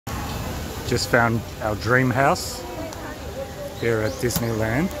Just found our dream house here at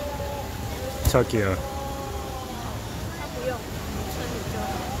Disneyland, Tokyo.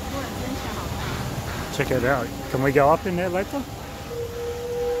 Check it out. Can we go up in there later?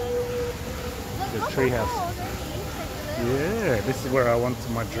 The treehouse. Yeah, this is where I want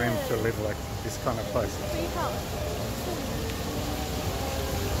my dream to live, like this kind of place.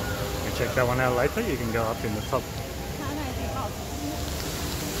 You check that one out later, you can go up in the top.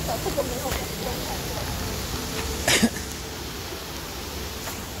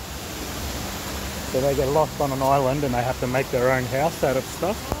 So they get lost on an island and they have to make their own house out of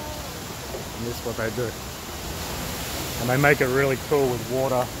stuff. And this is what they do. And they make it really cool with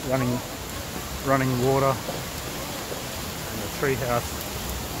water, running water, and the tree house.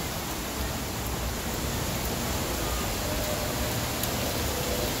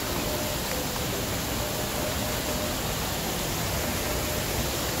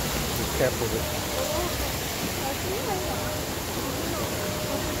 Be careful with it.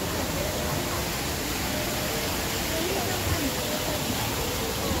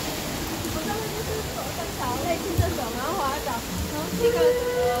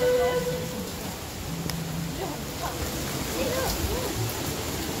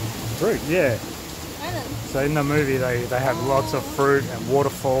 Fruit, yeah. So in the movie they have lots of fruit and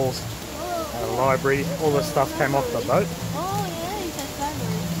waterfalls, a library, all the stuff came off the boat. Oh yeah, it's a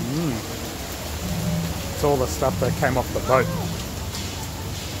library. It's all the stuff that came off the boat.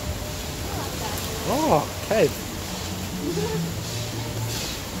 Oh, cave.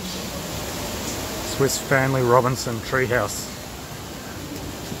 Swiss Family Robinson Treehouse.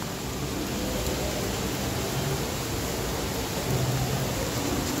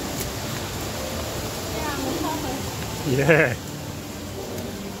 Yeah.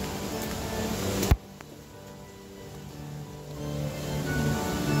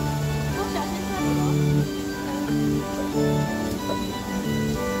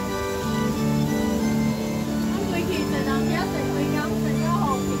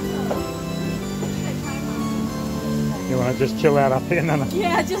 You want to just chill out up here? No.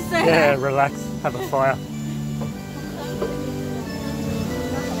 Yeah, just say yeah, relax, have a fire.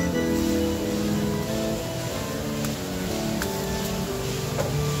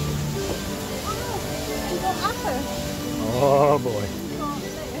 Oh boy.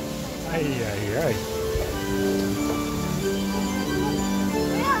 Ay, ay, ay.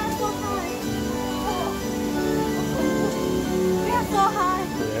 We are so high.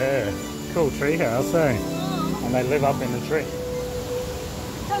 Yeah, cool tree house, eh? And they live up in the tree.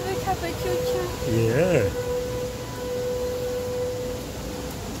 Yeah.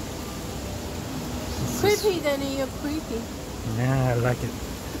 Creepy, then you're creepy. Yeah, I like it.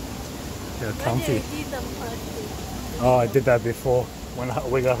 They're comfy. Oh, I did that before when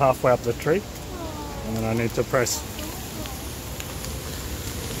we got halfway up the tree, and then I need to press.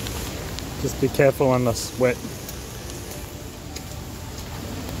 Just be careful on the sweat.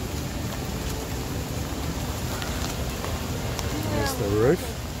 There's the roof.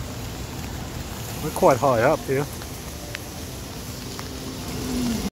 We're quite high up here.